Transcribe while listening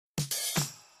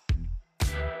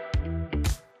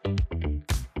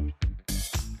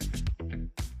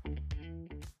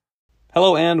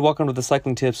Hello and welcome to the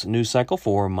Cycling Tips news cycle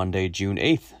for Monday, June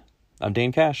 8th. I'm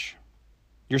Dane Cash.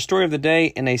 Your story of the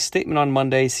day: in a statement on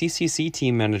Monday, CCC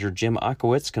team manager Jim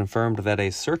Ochowicz confirmed that a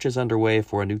search is underway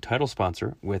for a new title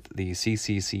sponsor, with the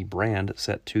CCC brand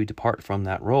set to depart from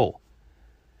that role.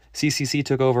 CCC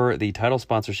took over the title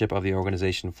sponsorship of the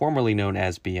organization formerly known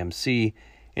as BMC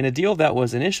in a deal that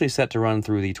was initially set to run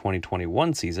through the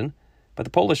 2021 season, but the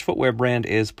Polish footwear brand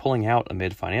is pulling out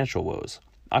amid financial woes.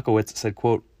 Ochowicz said,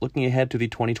 quote, "Looking ahead to the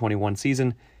 2021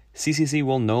 season, CCC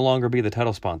will no longer be the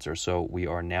title sponsor, so we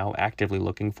are now actively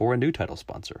looking for a new title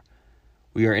sponsor.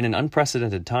 We are in an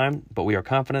unprecedented time, but we are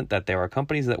confident that there are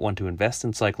companies that want to invest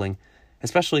in cycling,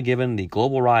 especially given the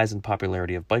global rise in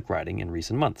popularity of bike riding in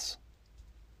recent months."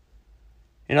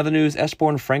 In other news,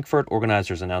 Eschborn Frankfurt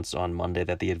organizers announced on Monday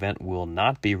that the event will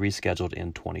not be rescheduled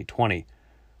in 2020.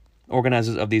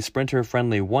 Organizers of the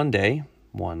sprinter-friendly One Day,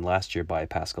 won last year by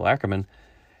Pascal Ackermann,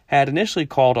 had initially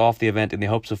called off the event in the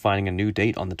hopes of finding a new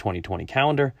date on the 2020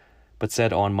 calendar, but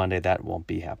said on Monday that won't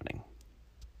be happening.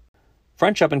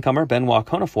 French up-and-comer Benoit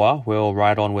Connefroy will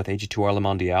ride on with AG2R Le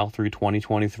Mondial through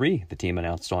 2023, the team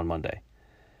announced on Monday.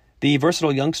 The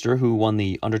versatile youngster, who won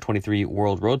the Under-23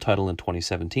 World Road title in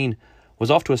 2017, was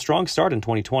off to a strong start in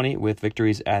 2020 with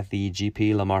victories at the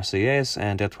GP La Marseillaise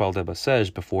and Étoile de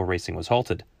Bessèges before racing was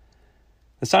halted.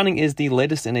 The signing is the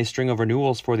latest in a string of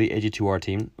renewals for the AG2R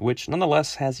team, which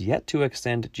nonetheless has yet to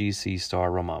extend GC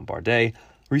star Romain Bardet.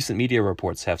 Recent media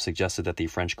reports have suggested that the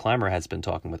French climber has been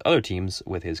talking with other teams,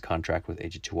 with his contract with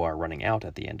AG2R running out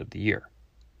at the end of the year.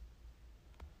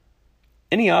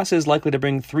 Ineos is likely to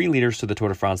bring 3 leaders to the Tour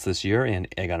de France this year in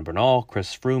Egan Bernal,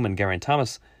 Chris Froome, and Geraint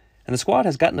Thomas, and the squad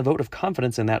has gotten a vote of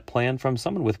confidence in that plan from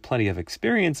someone with plenty of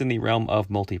experience in the realm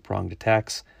of multi-pronged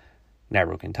attacks,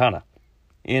 Nairo Quintana.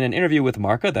 In an interview with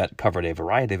Marca that covered a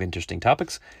variety of interesting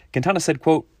topics, Quintana said,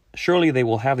 quote, "Surely they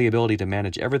will have the ability to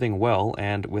manage everything well,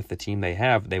 and with the team they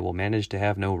have, they will manage to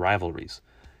have no rivalries.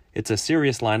 It's a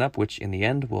serious lineup which, in the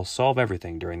end, will solve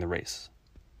everything during the race."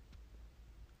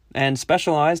 And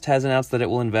Specialized has announced that it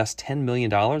will invest $10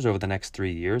 million over the next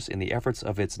 3 years in the efforts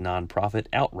of its nonprofit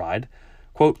Outride,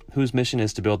 quote, "whose mission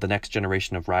is to build the next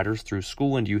generation of riders through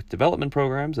school and youth development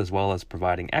programs, as well as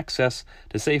providing access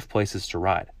to safe places to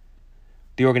ride.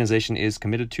 The organization is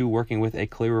committed to working with a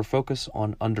clearer focus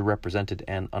on underrepresented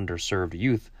and underserved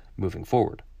youth moving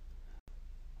forward."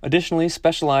 Additionally,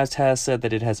 Specialized has said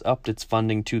that it has upped its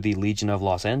funding to the Legion of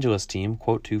Los Angeles team,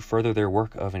 quote, "to further their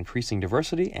work of increasing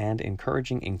diversity and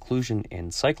encouraging inclusion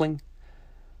in cycling,"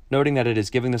 noting that it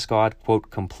is giving the squad, quote,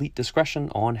 "complete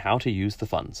discretion on how to use the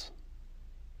funds."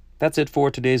 That's it for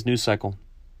today's news cycle.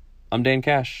 I'm Dane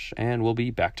Cash, and we'll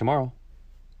be back tomorrow.